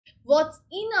what's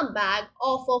in a bag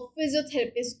of a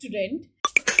physiotherapy student.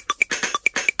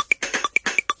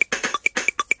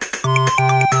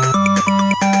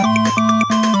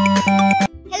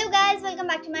 Hello guys, welcome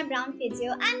back to my Brown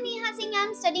Physio. I'm Neha Singh.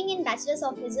 I'm studying in Bachelor's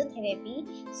of Physiotherapy.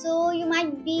 So you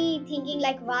might be thinking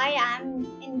like why I'm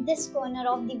in this corner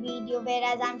of the video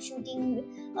whereas I'm shooting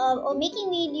or making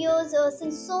videos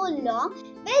since so long.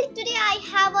 Well, today I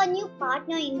have a new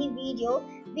partner in the video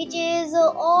which is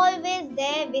always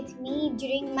there with me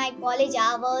during my college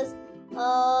hours.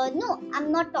 No, I'm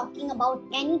not talking about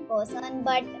any person,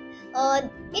 but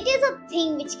it is a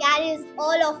thing which carries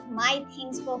all of my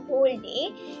things for whole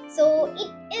day. So it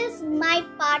is my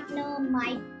partner,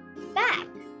 my bag.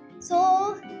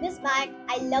 So this bag,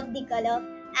 I love the color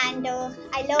and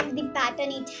I love the pattern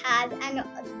it has and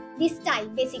the style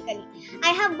basically. I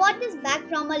have bought this bag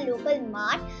from a local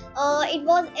mart. It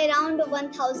was around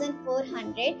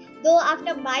 1,400. Though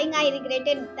after buying, I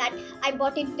regretted that I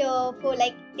bought it for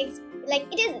like it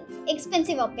is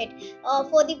expensive a bit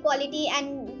for the quality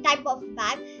and type of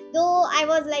bag. Though I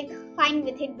was like fine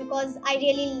with it because I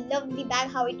really love the bag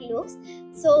how it looks.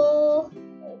 So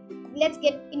let's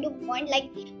get into point,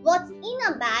 like what's in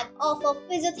a bag of a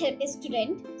physiotherapy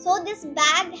student. So this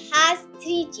bag has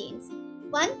 3 chains.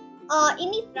 One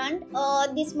in the front,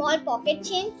 the small pocket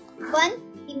chain, one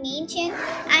the main chain,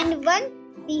 and one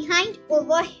behind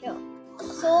over here.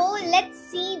 So let's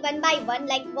see one by one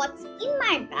like what's in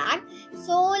my bag.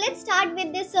 So let's start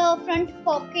with this front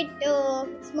pocket,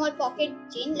 small pocket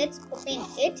chain. Let's open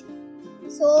it.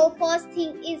 So first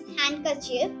thing is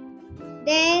handkerchief.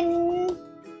 Then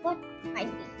what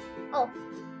might be? Oh,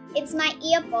 it's my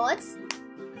earpods.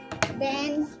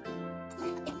 Then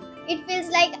it feels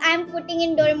like I'm putting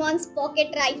in Doraemon's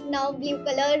pocket right now, blue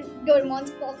color Doraemon's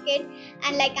pocket,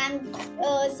 and like I'm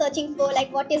searching for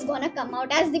like what is gonna come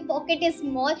out. As the pocket is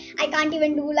small, I can't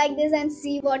even do like this and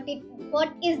see what is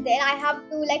there. I have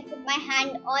to like put my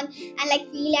hand on and like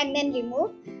feel and then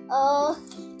remove. Now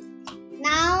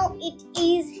it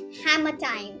is hammer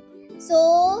time.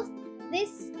 So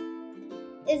this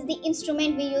is the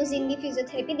instrument we use in the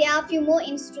physiotherapy. There are a few more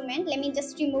instruments. Let me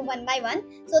just remove one by one.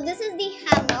 So this is the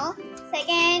hammer.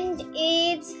 Second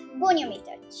is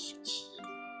goniometer.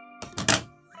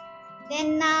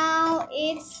 Then now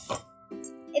it's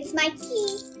my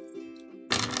key.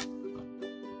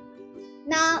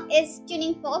 Now it's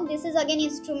tuning fork. This is again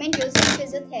instrument used in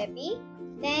physiotherapy.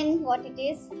 Then what it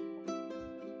is?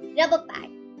 Rubber pad.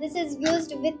 This is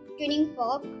used with tuning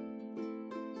fork.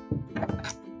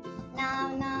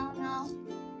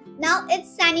 Now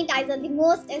it's sanitizer, the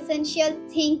most essential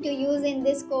thing to use in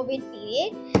this COVID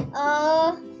period.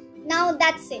 Now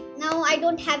that's it. Now I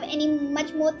don't have any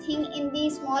much more thing in the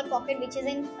small pocket which is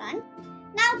in front.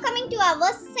 Now coming to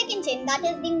our second chain, that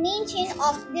is the main chain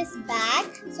of this bag.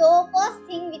 So first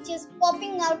thing which is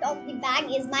popping out of the bag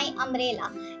is my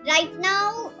umbrella. Right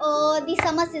now the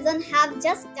summer season have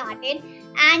just started,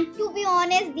 and to be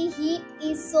honest the heat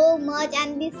is so much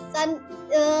and the sun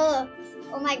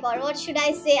oh my god, what should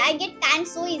I say? I get tan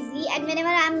so easily, and whenever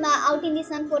I'm out in the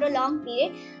sun for a long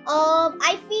period,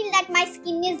 I feel that my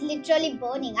skin is literally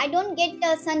burning. I don't get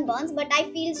sunburns, but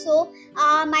I feel so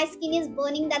my skin is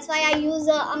burning. That's why I use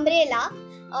umbrella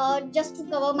just to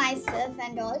cover myself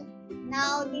and all.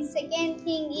 Now the second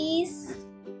thing is,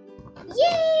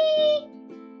 yay!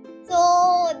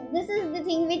 So this is the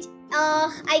thing which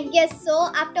I guess so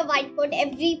after white coat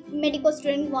every medical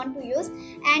student want to use,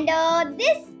 and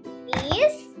this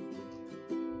is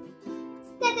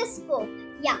stethoscope.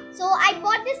 Yeah, so I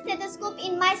bought this stethoscope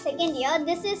in my second year.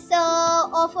 This is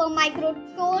of a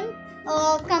microtone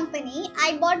company.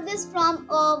 I bought this from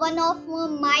one of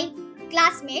my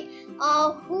classmate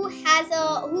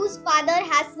whose father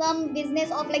has some business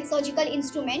of like surgical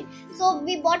instrument. So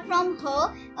we bought from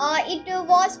her. It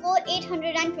was for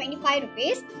 825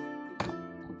 rupees.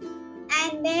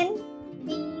 And then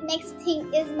the next thing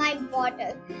is my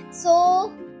bottle.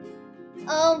 So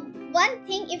one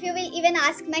thing, if you will even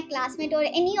ask my classmate or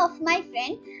any of my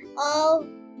friend,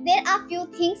 there are few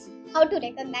things how to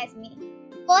recognize me.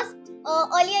 First,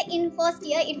 earlier in first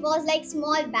year it was like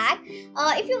small bag.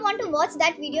 If you want to watch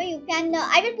that video, you can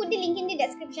I will put the link in the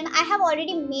description. I have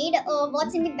already made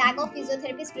what's in the bag of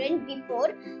physiotherapy student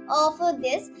before for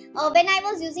this. When I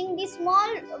was using the small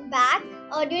bag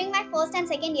during my first and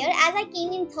second year, as I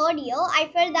came in third year, I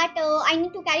felt that I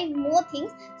need to carry more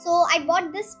things, so I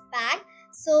bought this bag.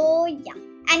 So yeah,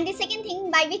 and the second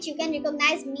thing by which you can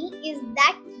recognize me is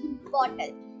that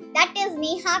bottle. That is,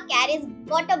 Neha carries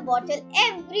water bottle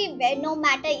everywhere, no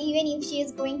matter even if she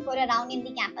is going for a round in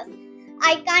the campus.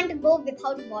 I can't go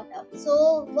without water.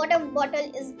 So water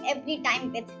bottle is every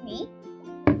time with me.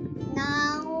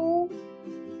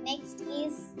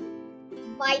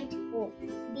 white coat,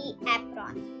 the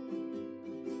apron,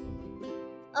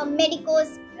 a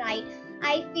medico's pride.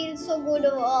 I feel so good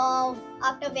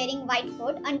after wearing white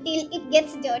coat until it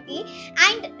gets dirty.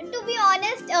 And to be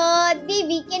honest, the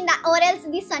weekend or else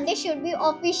the Sunday should be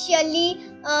officially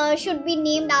should be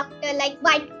named after like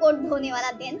white coat dhone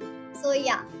wala din. So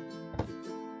yeah.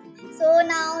 So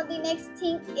now the next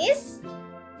thing is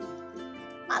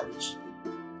pouch.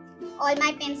 All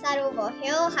my pens are over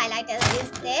here. Highlighter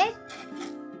is there.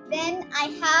 Then I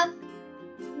have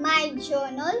my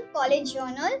journal, college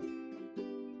journal.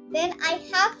 Then I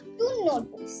have 2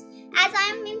 notebooks. As I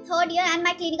am in 3rd year and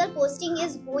my clinical posting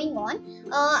is going on,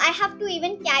 I have to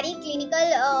even carry clinical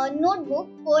notebook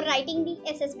for writing the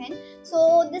assessment.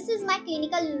 So this is my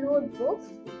clinical notebook.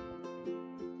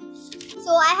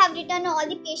 So I have written all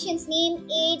the patient's name,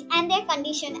 age and their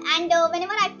condition, and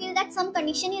whenever I feel that some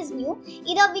condition is new,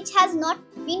 either which has not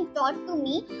been taught to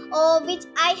me or which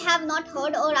I have not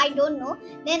heard or I don't know,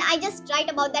 then I just write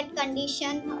about that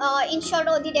condition in short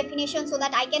or the definition so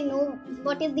that I can know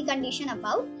what is the condition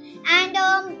about. And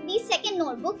the second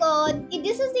notebook,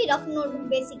 this is the rough notebook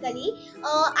basically.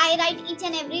 I write each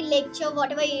and every lecture,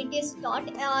 whatever it is taught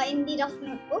in the rough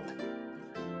notebook.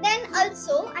 Then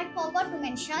also, I forgot to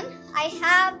mention, I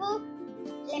have,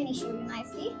 let me show you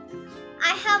nicely.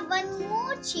 I have one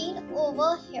more chain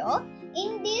over here.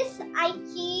 In this, I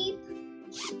keep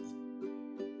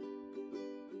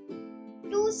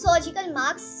 2 surgical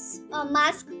masks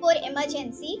for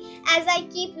emergency, as I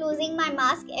keep losing my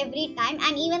mask every time,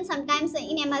 and even sometimes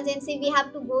in emergency we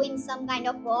have to go in some kind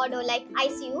of ward or like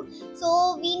ICU.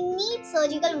 So we need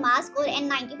surgical mask or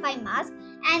N95 mask.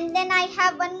 And then I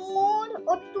have one more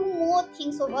or 2 more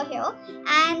things over here,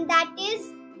 and that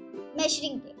is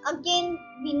measuring tape. Again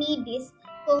we need this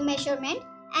for measurement.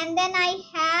 And then I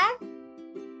have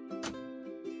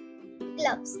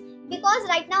gloves, because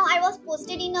right now I was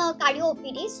posted in a cardio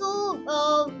OPD. So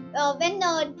when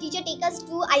teacher take us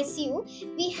to ICU,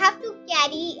 we have to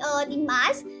carry the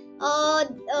mask,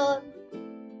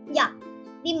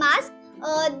 the mask,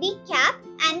 the cap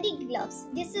and the gloves.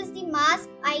 This is the mask,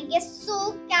 I guess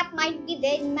so. Cap might be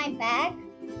there in my bag.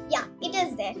 Yeah, it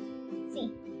is there.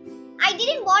 See, I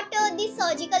didn't bought the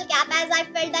surgical cap, as I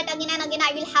felt that again and again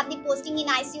I will have the posting in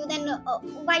ICU, then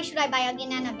why should I buy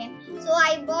again and again? So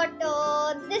I bought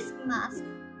this mask,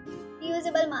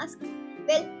 reusable mask.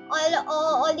 Well,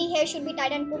 all the hair should be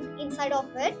tied and put inside of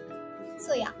it.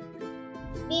 So yeah,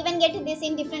 we even get this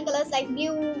in different colors like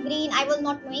blue, green. I was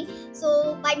not knowing,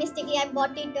 so by mistake I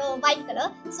bought it white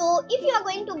color. So if you are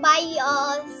going to buy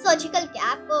surgical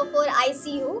cap for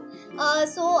ICU,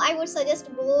 so I would suggest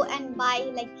go and buy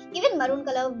like even maroon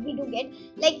color we do get,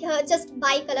 like just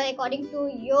buy color according to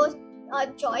your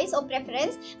choice or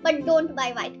preference, but don't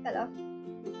buy white color.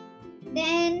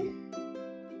 Then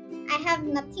I have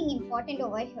nothing important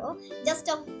over here, just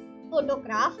a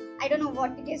photograph. I don't know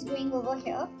what it is doing over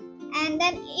here. And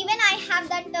then even I have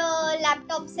that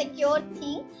laptop secure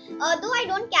thing, though I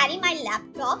don't carry my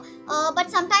laptop,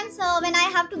 but sometimes when I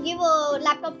have to give a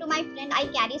laptop to my friend, I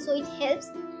carry, so it helps.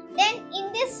 Then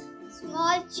in this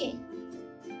small chain,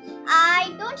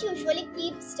 I don't usually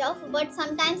keep stuff, but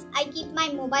sometimes I keep my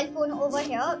mobile phone over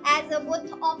here, as both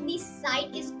of the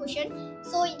side is cushioned,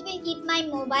 so it will keep my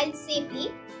mobile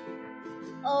safely.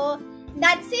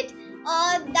 That's it.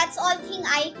 That's all thing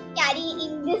I carry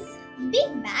in this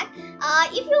big bag.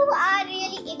 If you are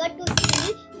really eager to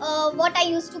see what I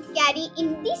used to carry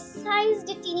in this sized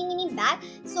teeny mini bag,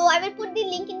 so I will put the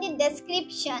link in the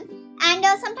description. And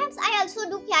sometimes I also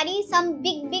do carry some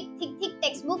big thick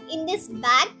textbook in this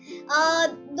bag,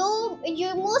 though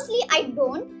mostly I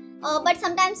don't, but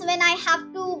sometimes when I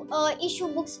have to issue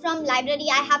books from library,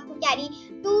 I have to carry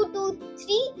 2 to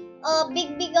 3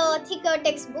 big thicker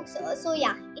textbooks, so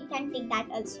yeah, it can take that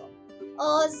also.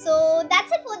 So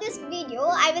that's it for this video.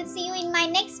 I will see you in my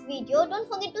next video. Don't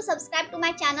forget to subscribe to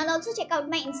my channel. Also check out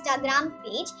my Instagram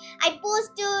page. I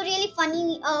post really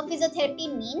funny physiotherapy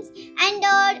memes, and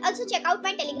also check out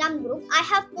my Telegram group. I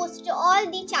have posted all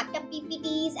the chapter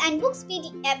PPTs and books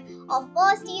PDF of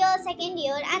 1st year, 2nd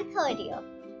year and 3rd year.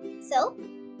 So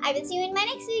I will see you in my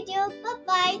next video. Bye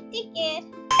bye. Take care.